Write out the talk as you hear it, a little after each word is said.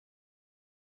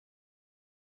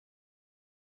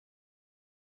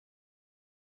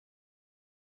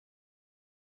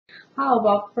How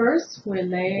about first we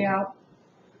lay out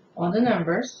all the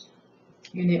numbers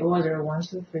in the order 1,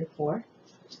 2, 3, 4.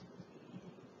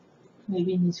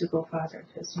 Maybe you need to go farther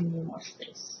because you need more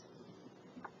space.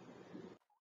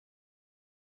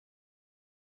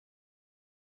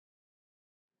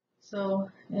 So,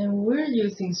 and we're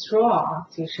using straw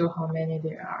to show how many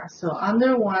there are. So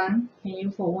under 1, can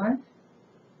you put 1?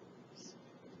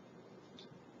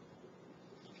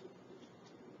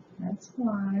 That's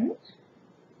 1.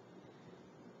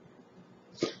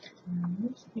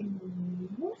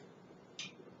 2.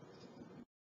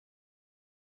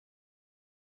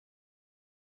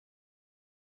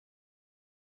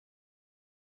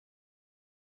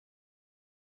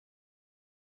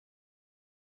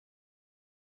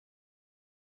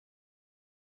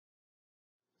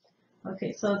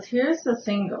 Okay, so here's the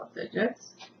single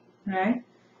digits, right?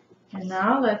 And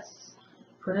now let's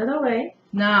put it away.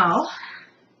 Now,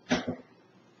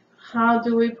 how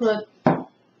do we put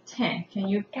 10? Can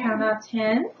you count out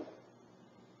 10?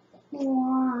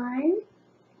 1,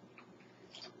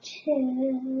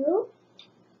 2,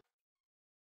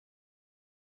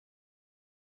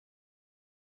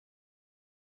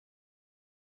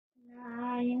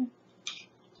 9,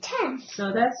 10.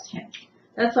 So that's 10.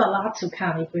 That's a lot to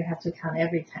count if we have to count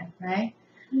every time, right?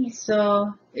 Yes.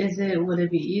 So would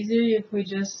it be easier if we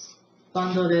just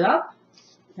bundled it up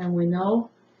and we know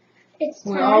It's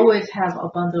 10. we always have a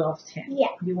bundle of 10? Yeah.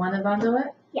 You want to bundle it?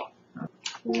 Yeah.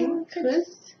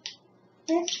 Twist.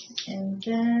 And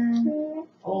then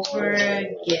over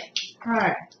again.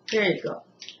 Alright, there you go.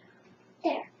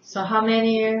 There. So how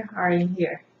many are in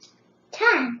here?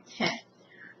 10. 10.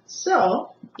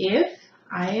 So if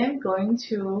I am going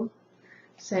to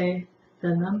say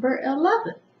the number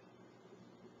 11.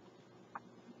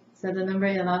 So the number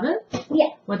 11? Yeah.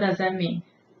 What does that mean?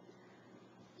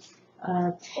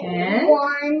 10.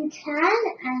 1 10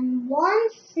 and 1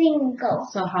 single.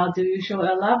 So how do you show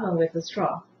 11 with a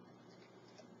straw?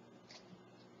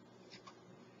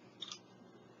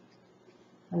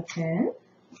 A 10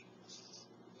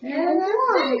 and a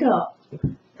single.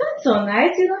 That's so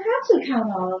nice. You don't have to count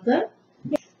all of them.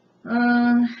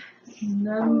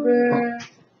 Number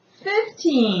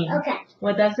 15. Okay.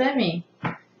 What does that mean?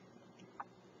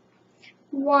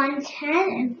 1 10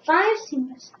 and 5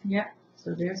 singles. Yeah.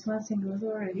 So there's 1 singles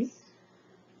already.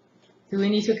 Do we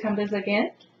need to count this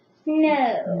again?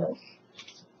 No.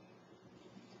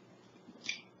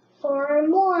 4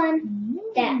 and 1.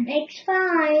 That makes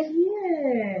 5.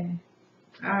 Yeah.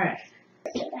 Alright.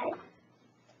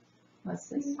 What's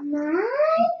this?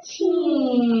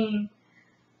 19.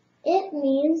 It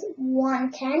means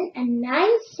 1 10 and 9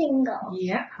 singles.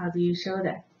 Yeah. How do you show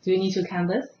that? Do you need to count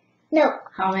this? No.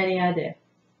 How many are there?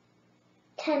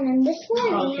 10 in this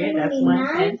one Okay, and that's only 1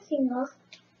 9 10. singles.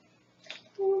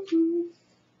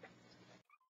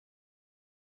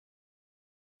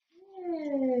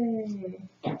 Yay.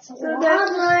 That's a So lot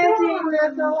that's of 19. straws.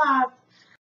 That's a lot.